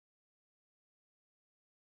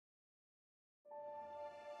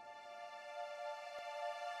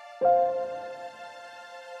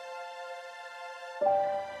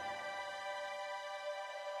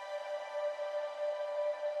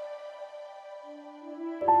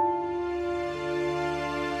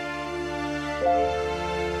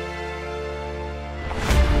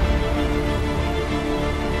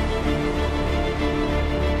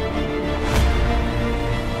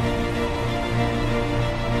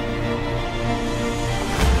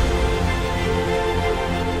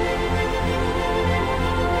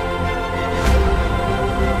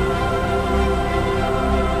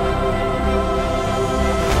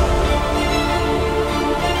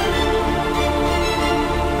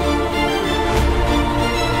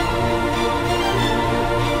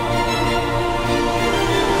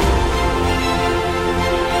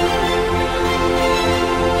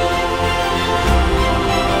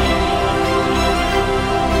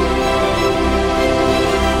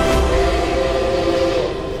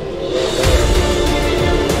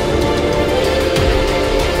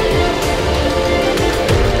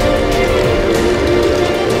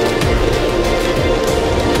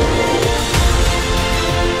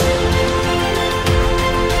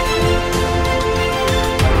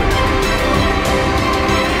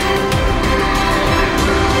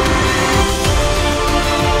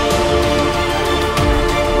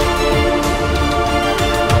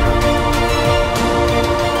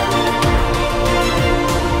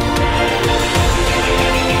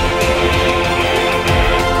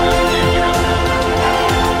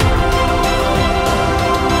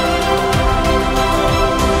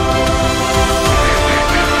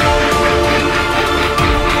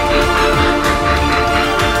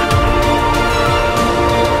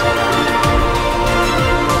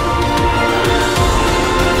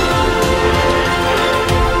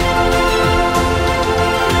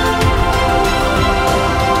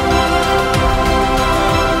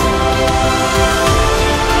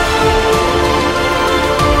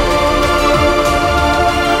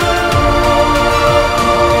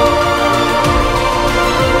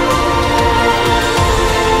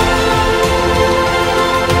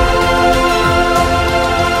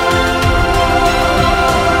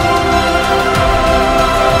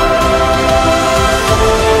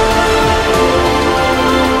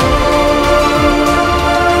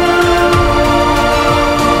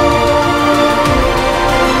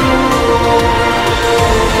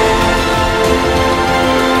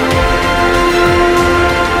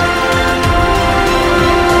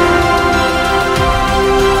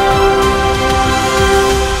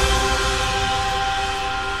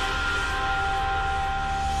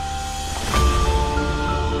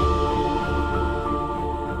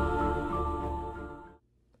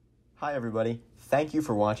Hi everybody, thank you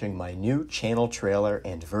for watching my new channel trailer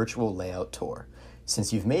and virtual layout tour.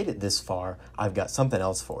 Since you've made it this far, I've got something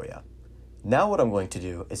else for you. Now what I'm going to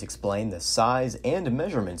do is explain the size and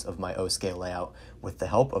measurements of my O-scale layout with the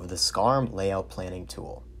help of the SCARM layout planning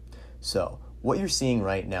tool. So, what you're seeing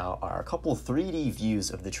right now are a couple 3D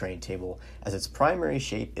views of the train table as its primary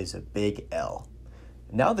shape is a big L.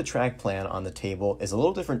 Now the track plan on the table is a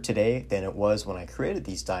little different today than it was when I created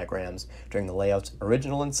these diagrams during the layout's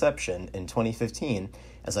original inception in 2015,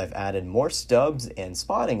 as I've added more stubs and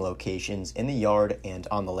spotting locations in the yard and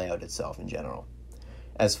on the layout itself in general.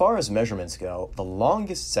 As far as measurements go, the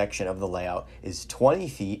longest section of the layout is 20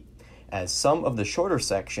 feet, as some of the shorter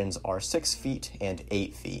sections are 6 feet and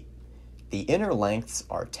 8 feet. The inner lengths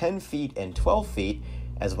are 10 feet and 12 feet,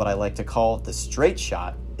 as what I like to call the straight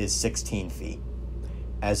shot is 16 feet.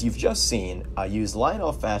 As you've just seen, I use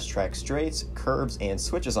Lionel Fast Track straights, curves, and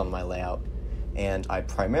switches on my layout, and I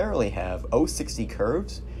primarily have 060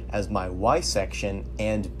 curves as my Y section,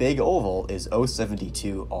 and big oval is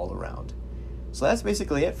 072 all around. So that's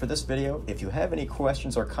basically it for this video. If you have any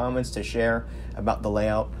questions or comments to share about the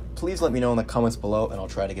layout, please let me know in the comments below and I'll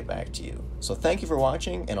try to get back to you. So thank you for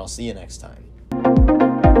watching, and I'll see you next time.